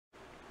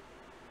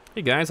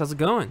Hey guys, how's it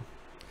going?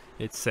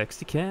 It's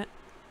Sexy Cat,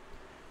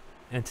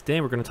 and today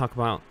we're going to talk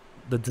about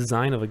the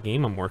design of a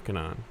game I'm working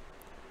on.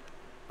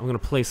 I'm going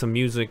to play some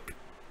music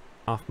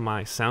off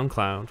my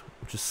SoundCloud,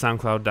 which is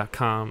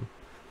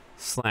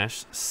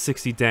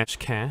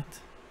soundcloud.com/60-cat,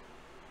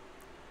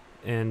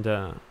 and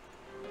I've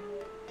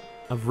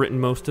written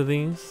most of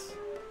these,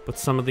 but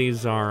some of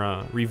these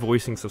are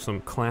revoicings of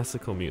some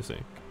classical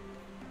music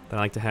that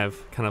I like to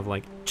have kind of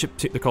like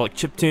they call it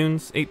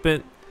chiptunes,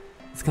 8-bit.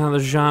 It's kind of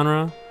the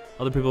genre.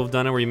 Other people have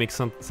done it where you make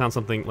sound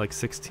something like a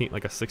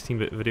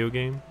 16-bit video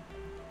game.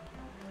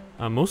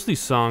 Most of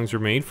these songs are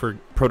made for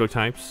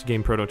prototypes,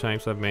 game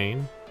prototypes I've made,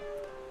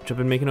 which I've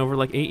been making over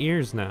like 8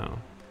 years now.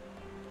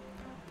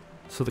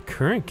 So the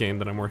current game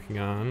that I'm working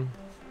on,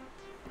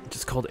 which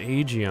is called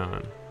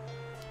Aegeon,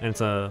 and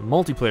it's a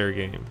multiplayer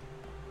game,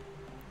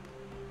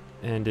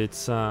 and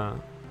it's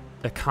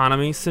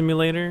economy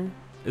simulator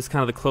is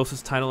kind of the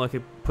closest title I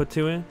could put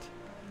to it.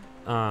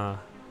 And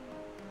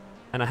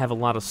I have a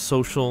lot of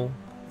social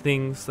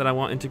things that I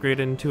want integrated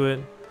into it.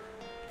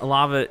 A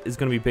lot of it is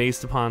going to be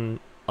based upon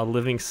a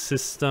living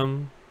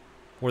system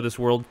where this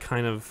world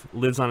kind of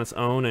lives on its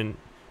own and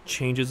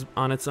changes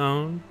on its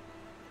own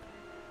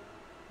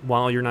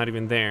while you're not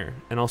even there.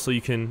 And also you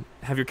can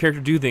have your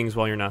character do things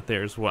while you're not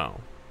there as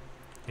well.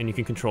 And you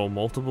can control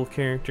multiple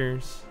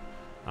characters.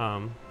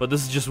 But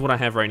this is just what I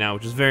have right now,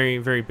 which is very,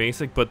 very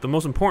basic. But the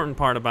most important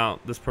part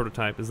about this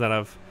prototype is that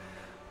I've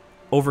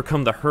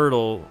overcome the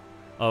hurdle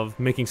of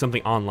making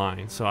something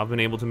online. So I've been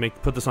able to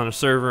put this on a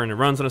server, and it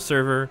runs on a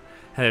server,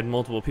 had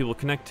multiple people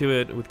connect to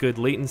it with good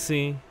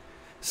latency.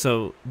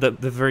 So the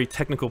very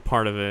technical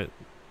part of it,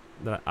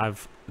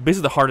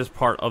 basically the hardest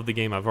part of the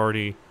game I've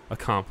already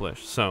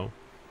accomplished. So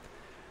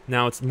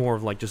now it's more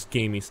of like just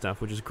gamey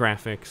stuff, which is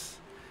graphics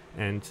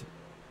and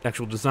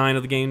actual design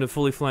of the game to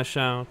fully flesh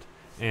out,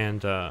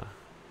 and the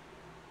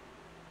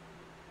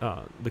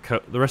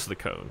rest of the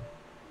code.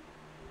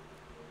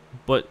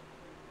 But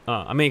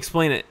I may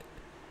explain it.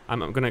 I'm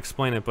going to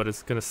explain it, but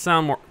it's going to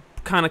sound more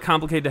kind of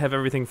complicated to have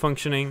everything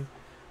functioning.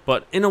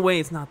 But in a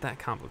way, it's not that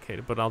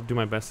complicated, but I'll do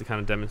my best to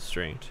kind of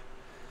demonstrate.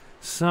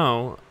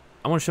 So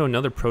I want to show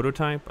another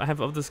prototype I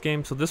have of this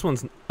game. So this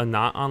one's a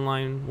not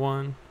online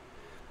one,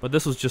 but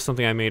this was just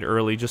something I made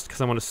early just because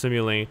I want to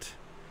simulate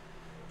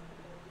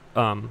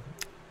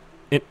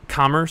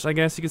commerce, I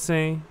guess you could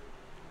say.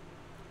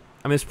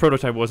 I mean, this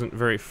prototype wasn't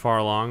very far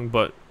along,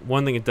 but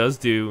one thing it does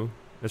do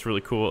that's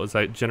really cool is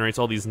that it generates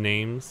all these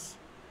names.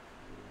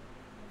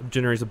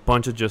 Generates a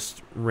bunch of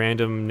just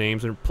random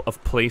names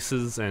of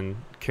places and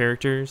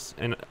characters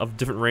and of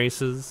different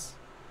races,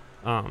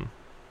 and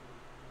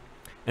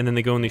then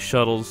they go in these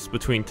shuttles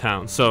between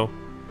towns. So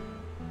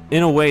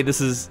in a way,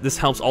 this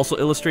helps also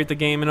illustrate the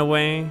game in a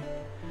way. I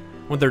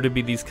want there to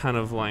be these kind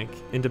of like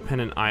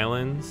independent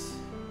islands.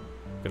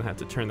 I'm gonna have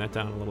to turn that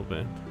down a little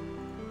bit.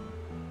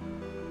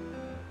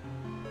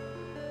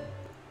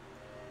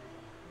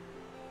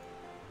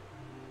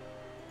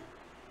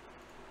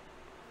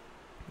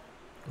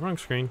 Wrong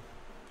screen.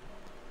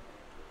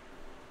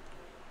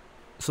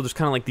 So there's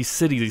kind of like these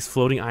cities, these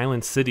floating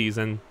island cities,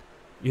 and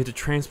you have to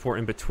transport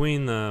in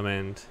between them,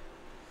 and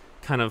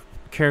kind of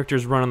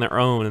characters run on their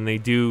own, and they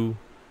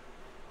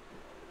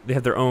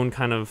have their own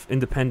kind of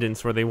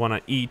independence where they want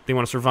to eat, they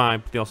want to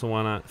survive, but they also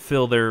want to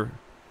fill their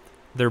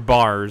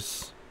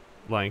bars,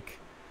 like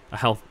a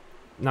health,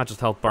 not just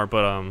health bar,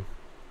 but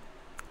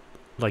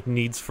like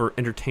needs for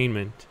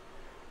entertainment,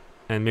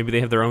 and maybe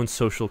they have their own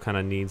social kind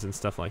of needs and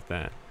stuff like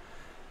that.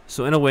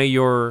 So in a way,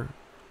 you're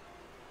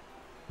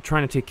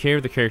trying to take care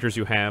of the characters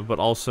you have, but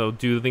also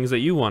do the things that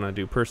you want to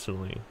do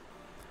personally.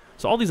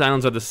 So all these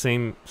islands are the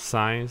same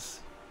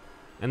size,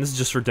 and this is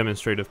just for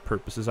demonstrative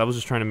purposes. I was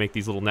just trying to make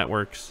these little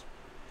networks.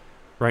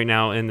 Right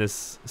now in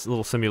this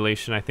little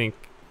simulation, I think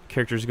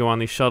characters go on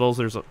these shuttles.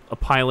 There's a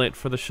pilot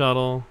for the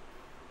shuttle.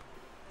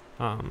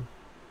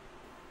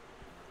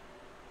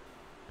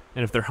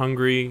 And if they're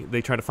hungry,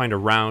 they try to find a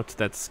route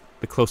that's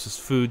the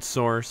closest food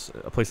source,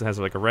 a place that has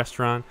like a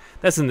restaurant.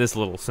 That's in this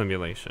little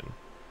simulation.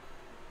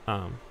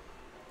 I'm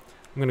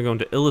going to go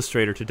into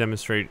Illustrator to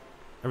demonstrate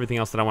everything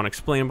else that I want to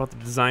explain about the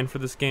design for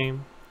this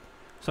game.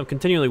 So I'm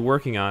continually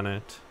working on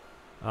it.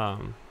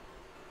 I've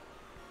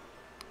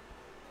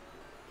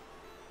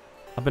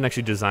been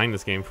actually designing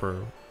this game for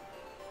a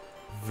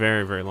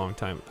very, very long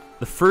time.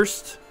 The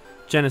first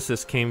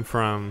Genesis came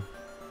from,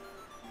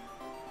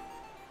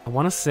 I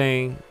want to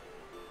say,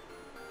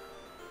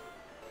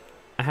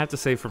 I have to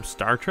say from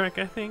Star Trek,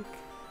 I think.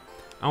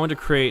 I wanted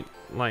to create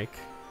like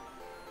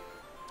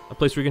a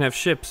place where you can have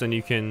ships and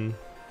you can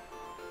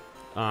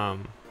let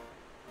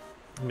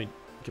me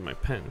get my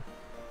pen.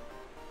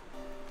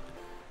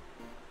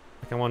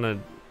 Like I want to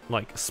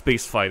like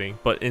space fighting,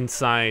 but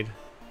inside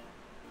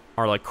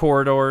are like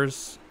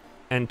corridors,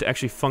 and to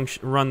actually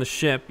run the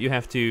ship, you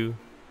have to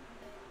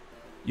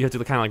kind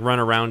of like run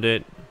around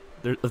it.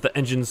 If the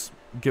engines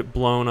get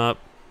blown up,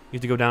 you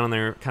have to go down in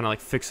there, kind of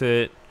like fix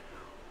it.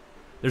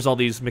 There's all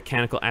these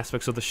mechanical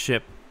aspects of the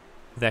ship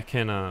that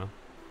can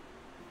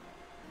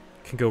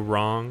go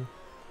wrong.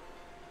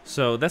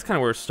 So that's kind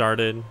of where it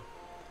started.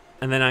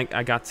 and then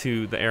I got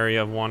to the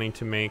area of wanting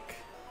to make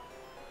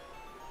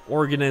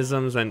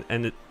organisms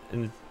and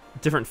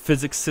different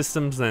physics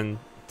systems than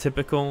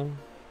typical.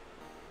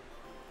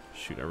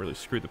 Shoot, I really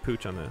screwed the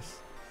pooch on this.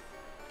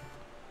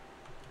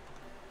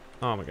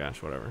 Oh my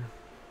gosh, whatever.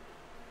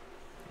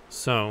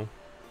 So,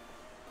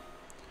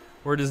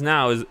 where it is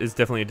now is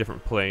definitely a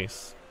different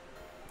place.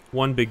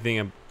 One big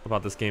thing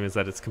about this game is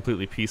that it's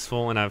completely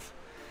peaceful, and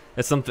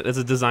it's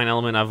a design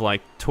element I've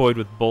like toyed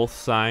with both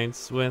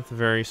sides with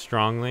very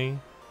strongly.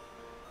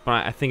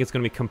 But I think it's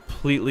going to be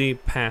completely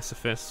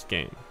pacifist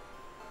game.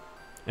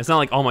 It's not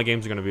like all my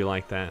games are going to be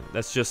like that.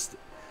 That's just,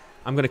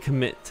 I'm going to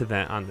commit to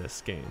that on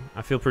this game.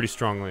 I feel pretty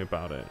strongly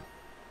about it.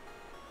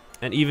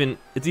 And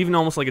it's even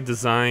almost like a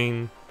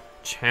design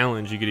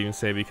challenge, you could even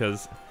say,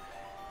 because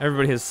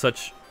everybody has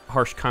such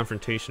harsh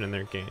confrontation in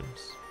their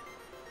games.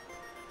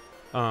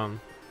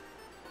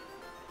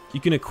 You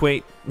can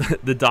equate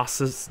the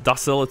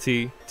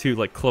docility to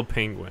like Club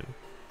Penguin.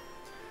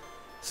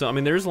 So I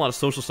mean, there's a lot of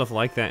social stuff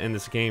like that in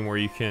this game where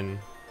you can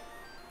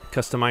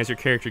customize your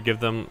character, give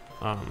them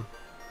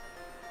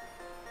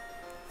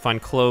find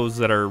clothes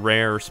that are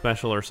rare or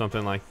special or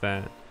something like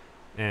that,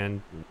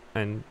 and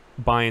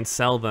buy and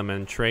sell them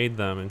and trade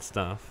them and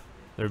stuff.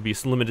 There'd be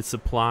a limited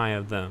supply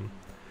of them.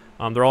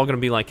 They're all going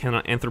to be like kind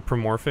of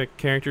anthropomorphic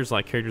characters,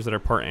 like characters that are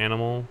part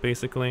animal,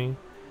 basically.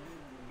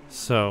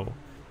 So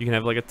you can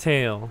have like a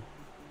tail,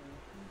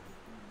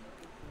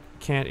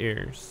 cat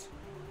ears,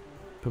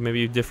 but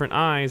maybe different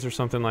eyes or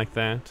something like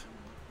that.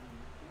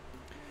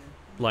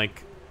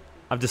 Like,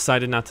 I've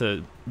decided not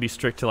to be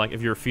strict to like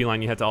if you're a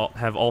feline, you have to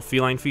have all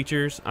feline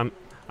features. I'm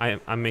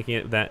making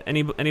it that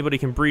anybody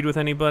can breed with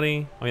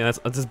anybody. Oh yeah,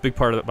 that's a big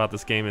part about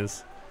this game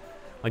is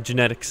like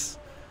genetics.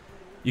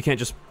 You can't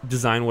just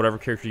design whatever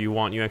character you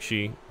want. You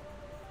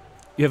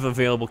have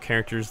available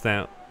characters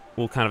that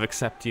will kind of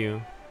accept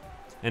you,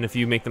 and if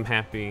you make them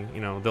happy,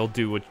 you know, they'll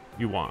do what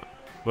you want.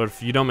 But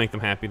if you don't make them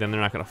happy, then they're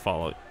not gonna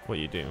follow what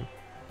you do.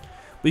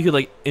 But you could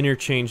like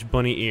interchange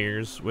bunny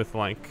ears with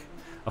like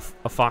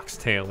a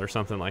foxtail or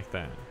something like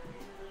that.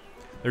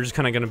 They're just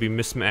kind of gonna be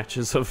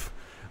mismatches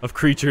of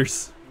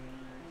creatures,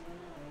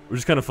 which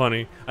is kind of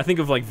funny. I think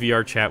of like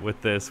VR chat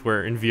with this,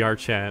 where in VR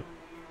chat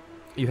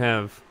you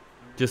have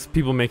just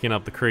people making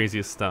up the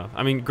craziest stuff.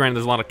 I mean, granted,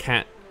 there's a lot of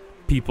cat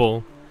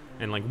people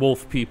and like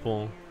wolf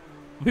people.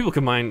 People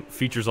combine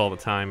features all the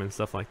time and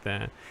stuff like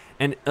that.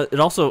 And it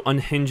also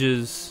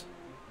unhinges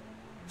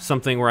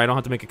something where I don't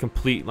have to make a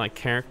complete like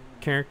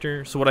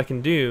character. So what I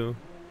can do,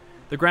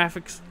 the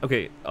graphics.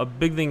 Okay, a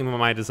big thing in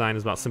my design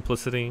is about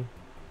simplicity.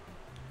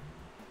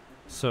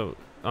 So,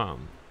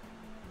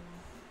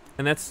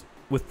 and that's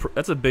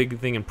a big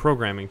thing in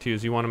programming too.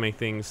 Is you want to make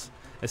things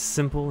as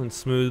simple and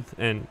smooth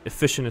and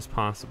efficient as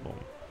possible.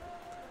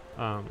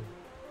 But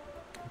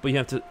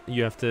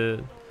you have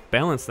to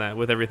balance that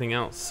with everything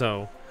else.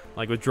 So,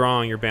 like with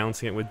drawing, you're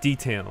balancing it with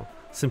detail,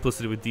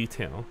 simplicity with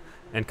detail,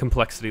 and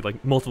complexity,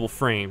 like multiple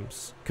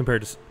frames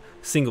compared to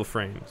single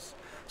frames.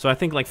 So I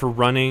think like for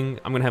running,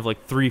 I'm gonna have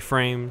like 3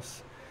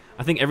 frames.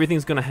 I think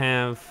everything's gonna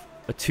have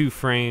a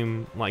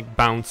 2-frame like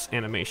bounce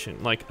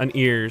animation, like an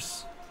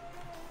ears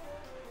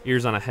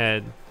on a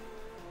head.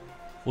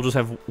 We'll just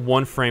have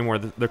 1 frame where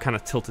they're kind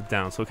of tilted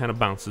down, so it kind of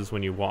bounces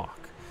when you walk.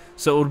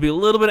 So it'll be a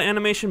little bit of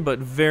animation, but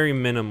very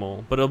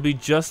minimal. But it'll be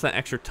just that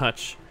extra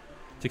touch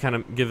to kind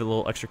of give it a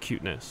little extra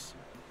cuteness.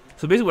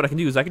 So basically what I can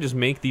do is I can just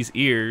make these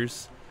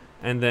ears,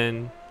 and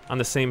then on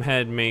the same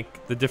head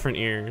make the different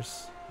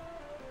ears,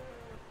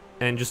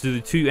 and just do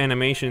the 2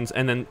 animations,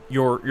 and then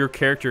your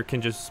character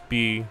can just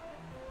be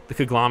the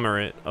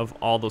conglomerate of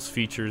all those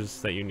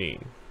features that you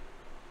need.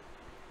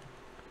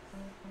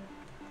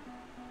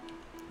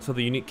 So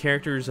the unique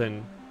characters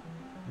and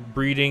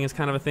breeding is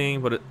kind of a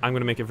thing, but I'm going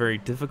to make it very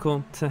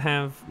difficult to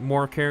have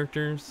more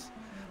characters.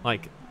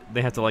 Like,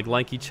 they have to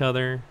like each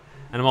other.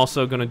 And I'm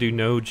also going to do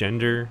no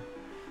gender.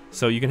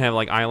 So you can have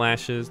like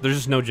eyelashes. There's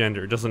just no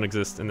gender. It doesn't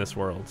exist in this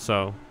world.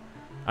 So,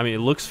 I mean, it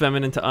looks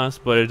feminine to us,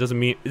 but it doesn't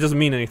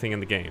mean anything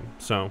in the game.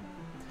 So,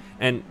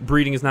 and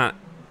breeding is not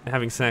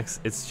having sex.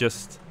 It's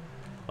just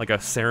like a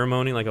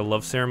ceremony, like a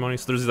love ceremony.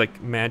 So there's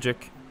like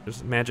magic.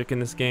 There's magic in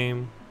this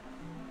game.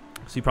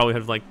 So you probably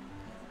have like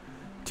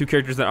 2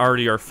 characters that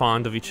already are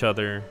fond of each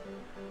other,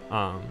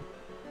 and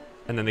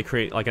then they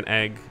create like an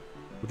egg,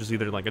 which is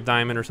either like a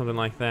diamond or something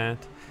like that.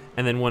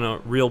 And then when a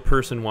real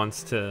person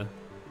wants to,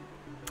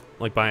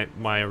 like by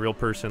a real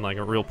person, like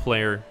a real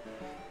player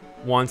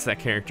wants that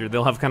character,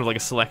 they'll have kind of like a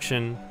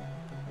selection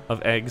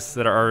of eggs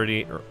that are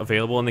already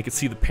available, and they could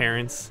see the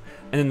parents,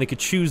 and then they could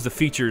choose the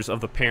features of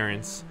the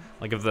parents.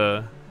 Like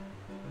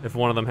if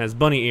one of them has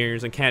bunny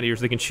ears and cat ears,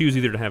 they can choose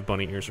either to have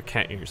bunny ears or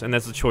cat ears, and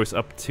that's the choice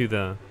up to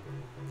the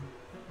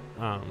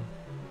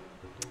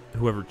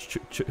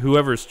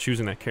whoever's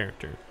choosing that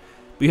character.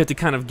 But you have to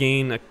kind of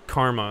gain a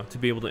karma to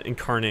be able to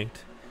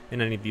incarnate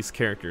in any of these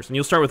characters. And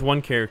you'll start with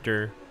one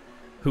character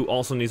who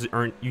also needs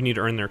to you need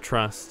to earn their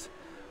trust,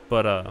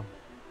 but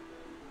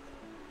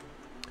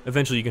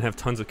eventually you can have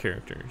tons of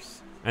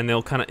characters, and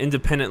they'll kind of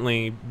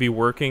independently be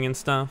working and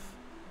stuff.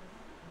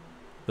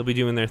 They'll be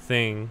doing their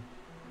thing,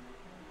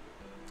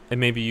 and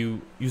maybe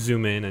you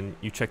zoom in and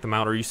you check them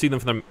out, or you see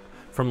them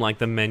from like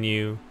the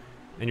menu,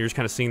 and you're just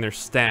kind of seeing their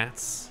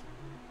stats.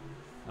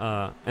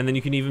 And then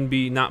you can even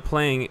be not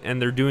playing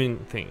and they're doing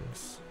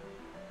things.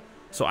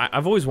 So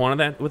I've always wanted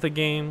that with a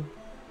game,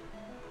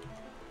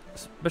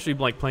 especially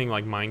like playing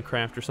like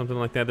Minecraft or something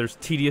like that. There's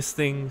tedious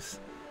things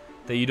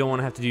that you don't want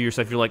to have to do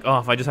yourself. You're like, oh,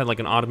 if I just had like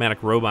an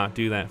automatic robot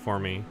do that for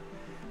me.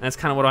 And that's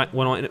kind of what I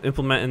want to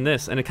implement in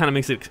this, and it kind of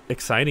makes it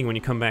exciting when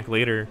you come back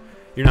later.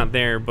 You're not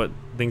there, but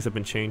things have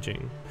been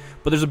changing.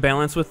 But there's a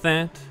balance with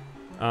that.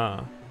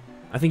 I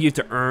think you have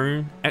to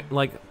earn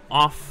like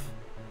off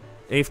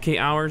AFK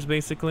hours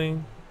basically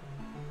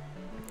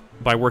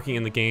by working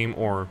in the game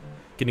or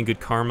getting good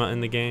karma in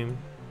the game.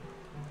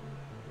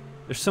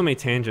 There's so many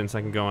tangents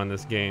I can go on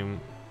this game.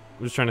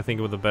 I'm just trying to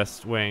think of the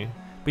best way.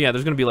 But yeah,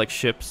 there's gonna be like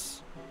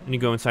ships, and you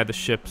go inside the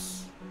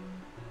ships,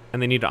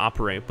 and they need to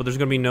operate. But there's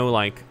gonna be no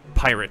like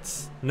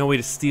pirates, no way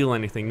to steal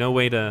anything, no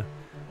way to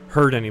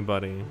hurt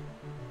anybody.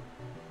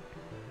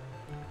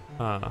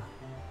 But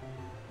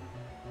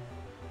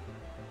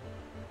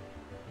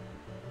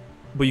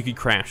you could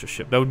crash a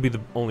ship. That would be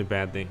the only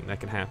bad thing that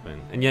could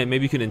happen. And yeah,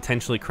 maybe you could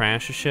intentionally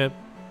crash a ship,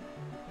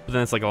 but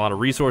then it's like a lot of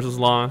resources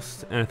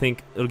lost, and I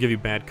think it'll give you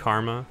bad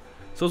karma.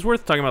 So it's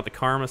worth talking about the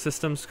karma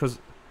systems, because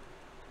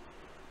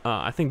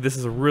I think this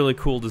is a really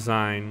cool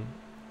design.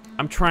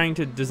 I'm trying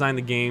to design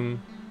the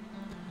game.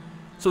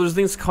 So there's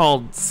things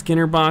called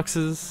Skinner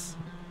boxes.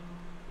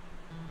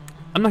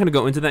 I'm not going to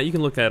go into that. You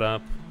can look that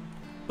up.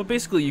 But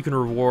basically, you can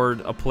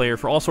reward a player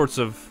for all sorts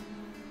of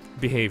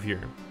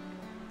behavior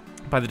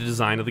by the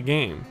design of the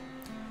game.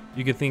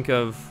 You could think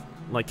of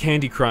like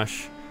Candy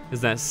Crush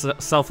is that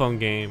cell phone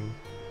game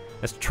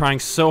that's trying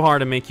so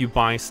hard to make you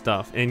buy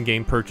stuff,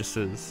 in-game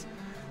purchases.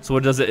 So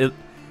what does it?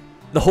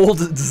 The whole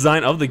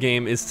design of the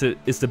game is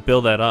to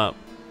build that up,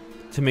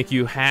 to make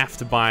you have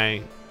to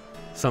buy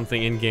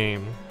something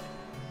in-game,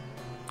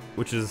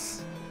 which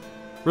is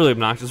really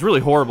obnoxious,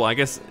 really horrible. I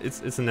guess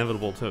it's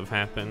inevitable to have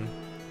happened,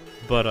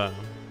 but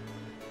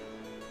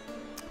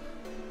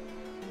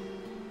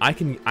I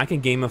can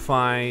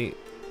gamify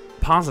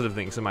positive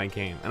things in my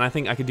game, and I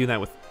think I could do that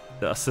with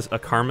a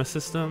karma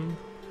system.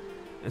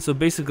 And so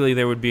basically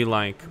there would be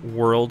like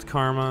world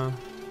karma,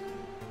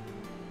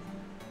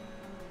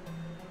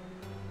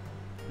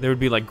 there would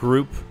be like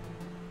group,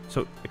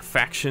 so like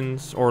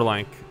factions or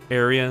like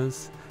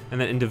areas,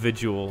 and then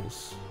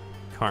individuals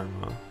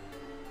karma.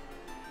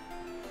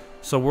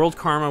 So world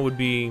karma would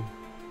be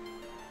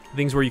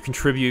things where you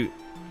contribute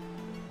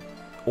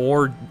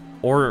or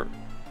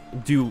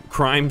do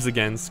crimes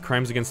against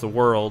the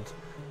world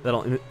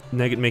that'll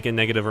make it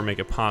negative or make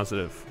it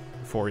positive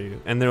for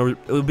you. And it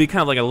would be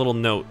kind of like a little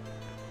note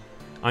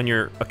on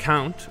your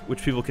account,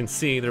 which people can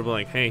see. They'll be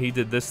like, hey, he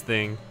did this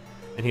thing,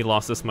 and he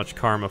lost this much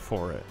karma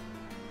for it.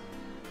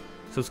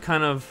 So it's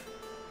kind of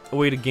a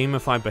way to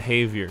gamify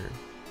behavior.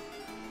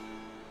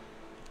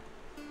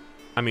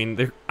 I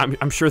mean,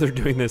 I'm sure they're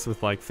doing this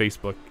with like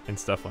Facebook and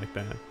stuff like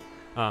that.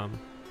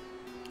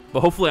 But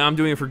hopefully I'm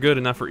doing it for good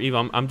and not for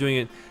evil. I'm doing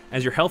it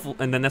as you're helpful,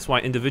 and then that's why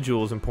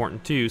individual is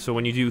important too. So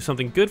when you do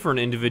something good for an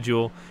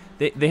individual,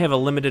 they have a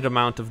limited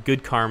amount of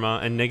good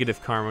karma and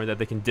negative karma that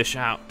they can dish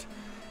out.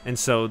 And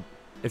so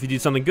if you do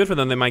something good for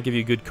them, they might give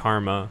you good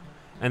karma,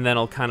 and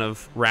that'll kind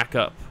of rack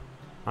up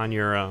on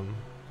your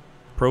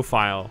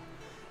profile.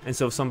 And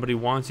so if somebody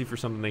wants you for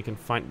something, they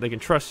can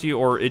trust you,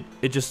 or it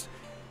just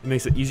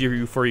makes it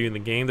easier for you in the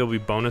game. There'll be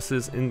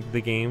bonuses in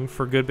the game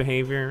for good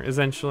behavior,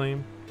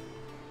 essentially.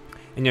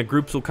 And yeah,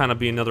 groups will kind of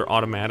be another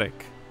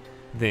automatic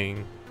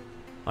thing,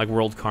 like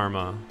world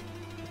karma,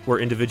 where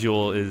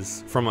individual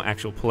is from an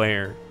actual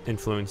player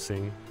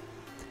influencing.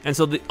 And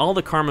so all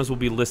the karmas will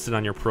be listed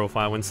on your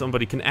profile when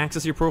somebody can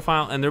access your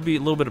profile, and there'll be a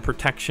little bit of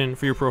protection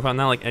for your profile,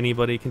 not like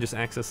anybody can just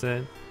access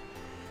it.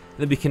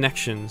 There'll be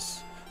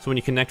connections. So when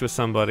you connect with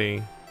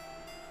somebody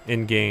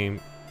in game,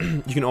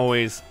 you can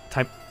always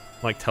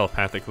like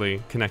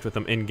telepathically connect with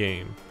them in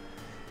game,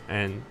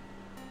 and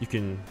you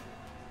can.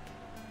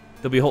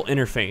 There'll be a whole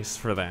interface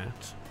for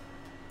that.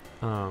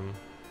 I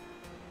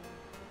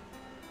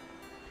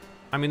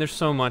mean, there's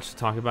so much to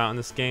talk about in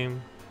this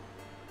game.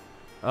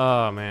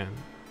 Oh man,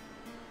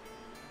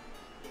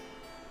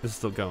 this is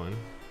still going.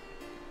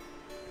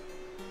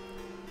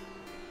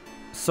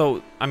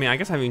 So, I mean, I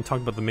guess I haven't even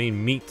talked about the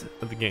main meat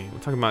of the game. I'm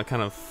talking about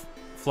kind of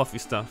fluffy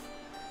stuff.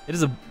 It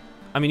is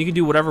I mean, you can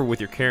do whatever with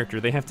your character.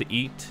 They have to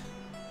eat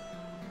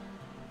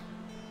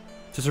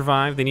to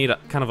survive. They need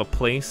kind of a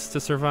place to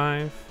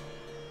survive.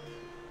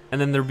 And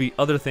then there'll be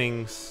other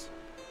things,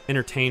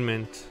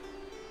 entertainment,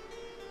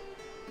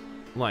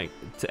 like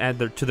to add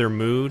to their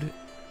mood.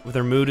 If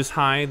their mood is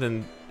high,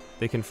 then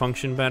they can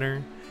function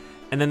better.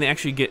 And then they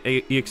actually get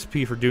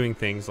EXP for doing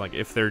things, like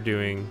if they're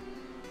doing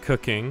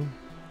cooking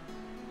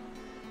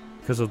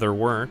because of their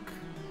work.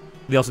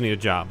 They also need a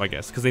job, I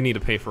guess, because they need to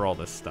pay for all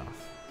this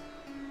stuff.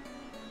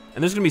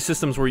 And there's going to be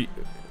systems where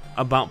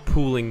about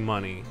pooling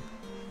money.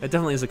 That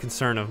definitely is a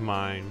concern of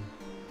mine.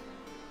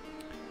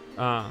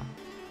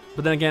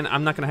 But then again,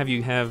 I'm not going to have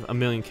you have a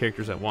million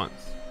characters at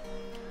once.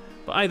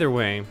 But either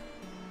way,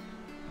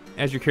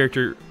 as your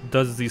character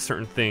does these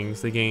certain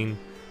things, they gain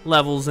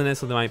levels in it.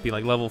 So they might be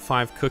like level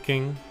 5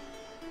 cooking,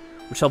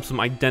 which helps them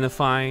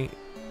identify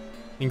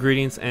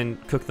ingredients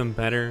and cook them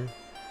better,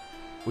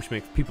 which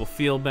makes people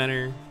feel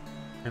better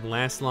and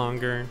last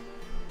longer.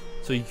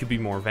 So you could be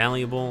more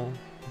valuable,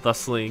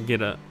 thusly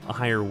get a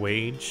higher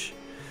wage.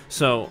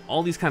 So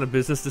all these kind of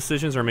business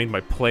decisions are made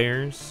by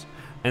players,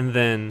 and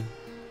then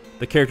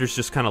the characters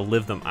just kind of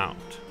live them out.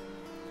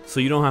 So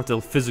you don't have to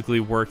physically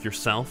work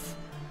yourself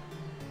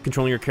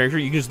controlling your character.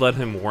 You can just let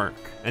him work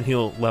and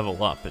he'll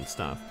level up and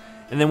stuff.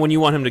 And then when you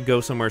want him to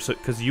go somewhere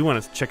because you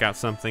want to check out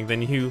something,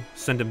 then you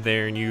send him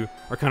there and you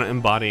are kind of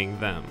embodying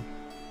them.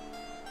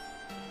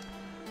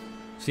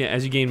 So yeah,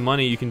 as you gain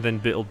money, you can then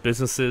build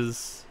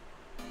businesses.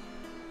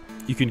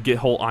 You can get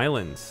whole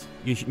islands.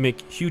 You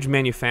make huge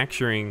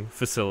manufacturing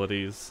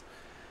facilities.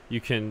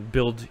 You can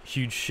build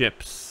huge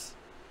ships.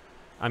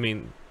 I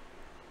mean,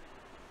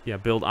 yeah,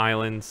 build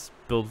islands,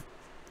 build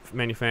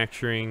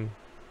manufacturing,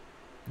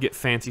 get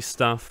fancy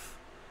stuff,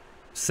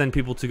 send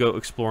people to go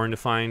exploring to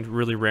find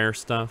really rare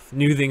stuff.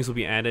 New things will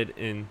be added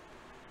in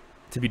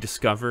to be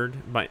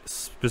discovered by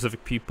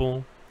specific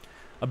people.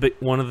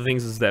 One of the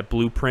things is that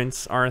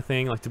blueprints are a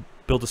thing. Like to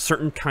build a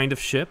certain kind of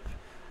ship,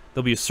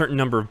 there'll be a certain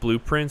number of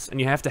blueprints, and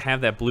you have to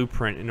have that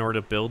blueprint in order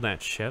to build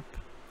that ship.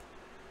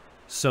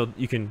 So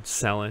you can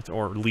sell it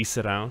or lease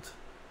it out.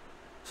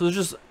 So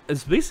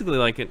it's basically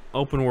like an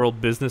open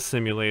world business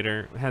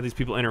simulator. Have these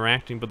people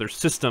interacting, but there's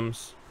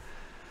systems.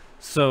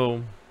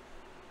 So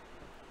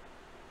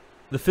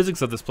the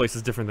physics of this place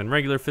is different than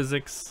regular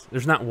physics.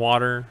 There's not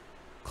water.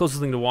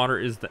 Closest thing to water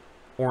is the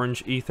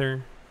orange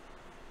ether,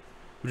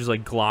 which is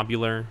like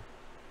globular.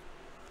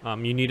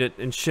 You need it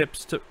in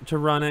ships to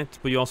run it,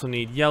 but you also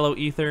need yellow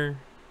ether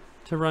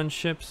to run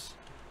ships,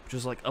 which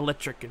is like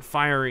electric and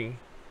fiery.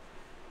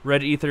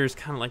 Red ether is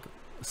kind of like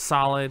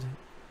solid,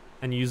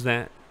 and use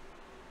that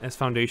as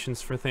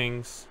foundations for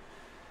things.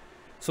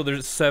 So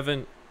there's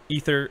 7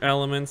 ether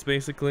elements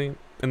basically,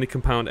 and they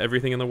compound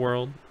everything in the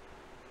world.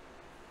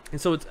 And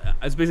so it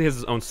basically has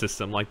its own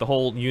system. Like the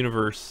whole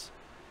universe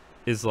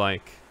is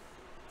like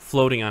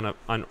floating on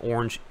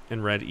orange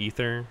and red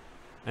ether,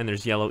 and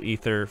there's yellow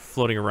ether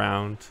floating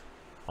around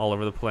all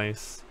over the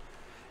place.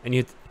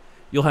 And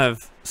you'll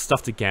have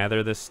stuff to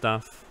gather this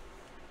stuff.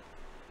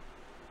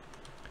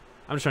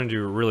 I'm just trying to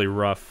do a really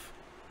rough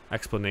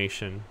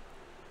explanation.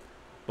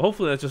 But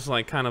hopefully that's just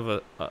like kind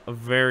of a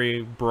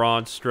very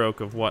broad stroke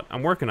of what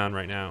I'm working on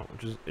right now,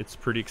 which is it's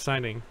pretty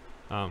exciting.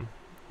 Let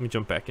me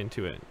jump back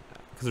into it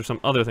because there's some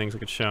other things I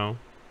could show.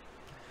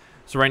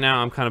 So right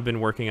now I'm kind of been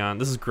working on,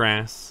 this is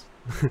grass.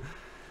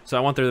 So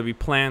I want there to be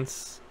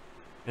plants,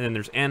 and then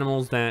there's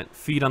animals that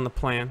feed on the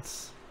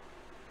plants.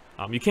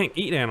 You can't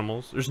eat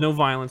animals. There's no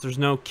violence. There's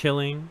no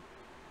killing.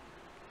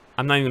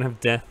 I'm not even gonna have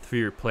death for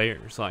your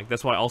players. Like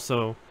that's why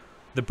also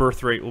the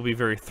birth rate will be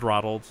very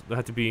throttled. There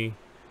have to be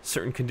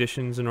certain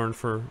conditions in order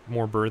for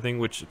more birthing,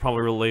 which is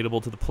probably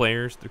relatable to the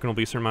players. There's gonna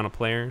be a certain amount of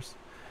players.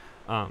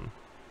 But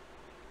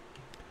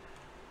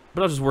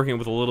I was just working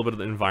with a little bit of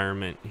the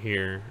environment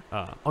here.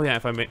 Oh yeah,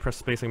 if I press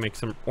space, I can make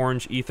some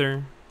orange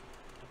ether.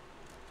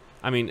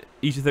 I mean,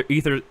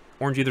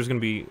 orange ether is going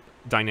to be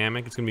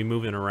dynamic. It's going to be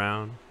moving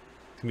around.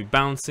 It's going to be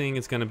bouncing.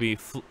 It's going to be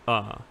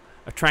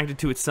attracted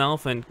to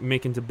itself and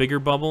make into bigger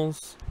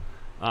bubbles.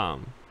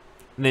 And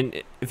then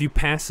if you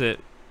pass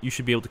it, you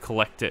should be able to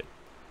collect it.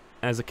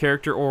 As a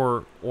character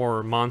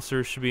or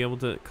monsters should be able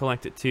to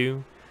collect it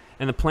too.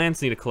 And the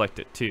plants need to collect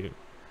it too.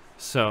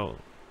 So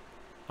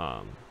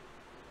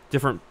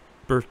different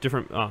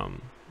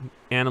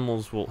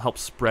animals will help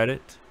spread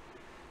it.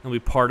 It'll be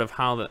part of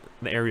how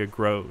the area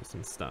grows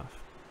and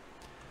stuff.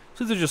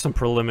 So these are just some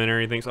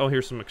preliminary things. Oh,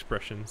 here's some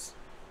expressions.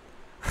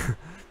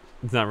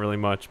 It's not really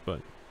much,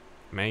 but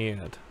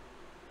mad,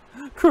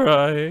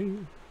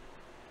 crying,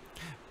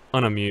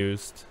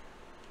 unamused,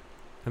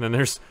 and then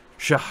there's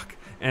shock,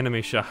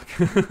 anime shock.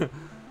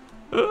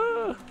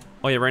 Oh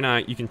yeah, right now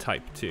you can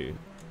type too.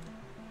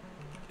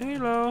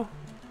 Hello.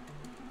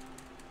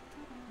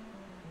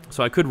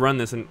 So I could run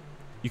this and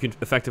you can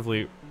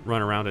effectively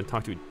run around and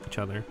talk to each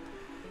other.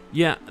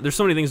 Yeah, there's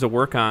so many things to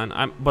work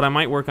on, but I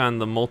might work on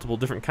the multiple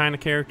different kind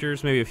of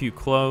characters, maybe a few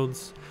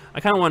clothes. I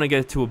kind of want to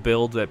get to a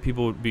build that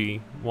people would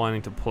be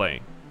wanting to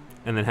play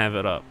and then have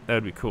it up. That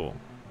would be cool.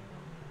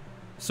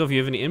 So if you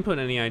have any input,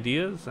 any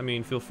ideas, I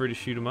mean, feel free to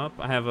shoot them up.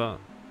 I have a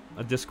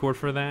Discord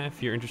for that.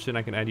 If you're interested,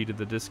 I can add you to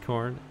the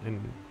Discord.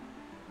 And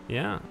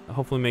yeah,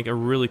 hopefully make a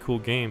really cool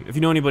game. If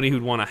you know anybody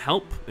who'd want to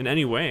help in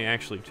any way,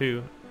 actually,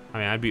 too, I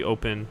mean, I'd be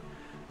open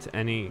to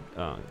any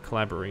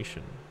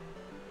collaboration.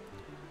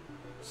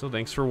 So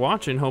thanks for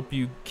watching. Hope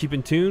you keep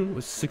in tune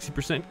with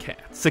 60%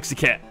 Cat. 60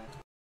 Cat.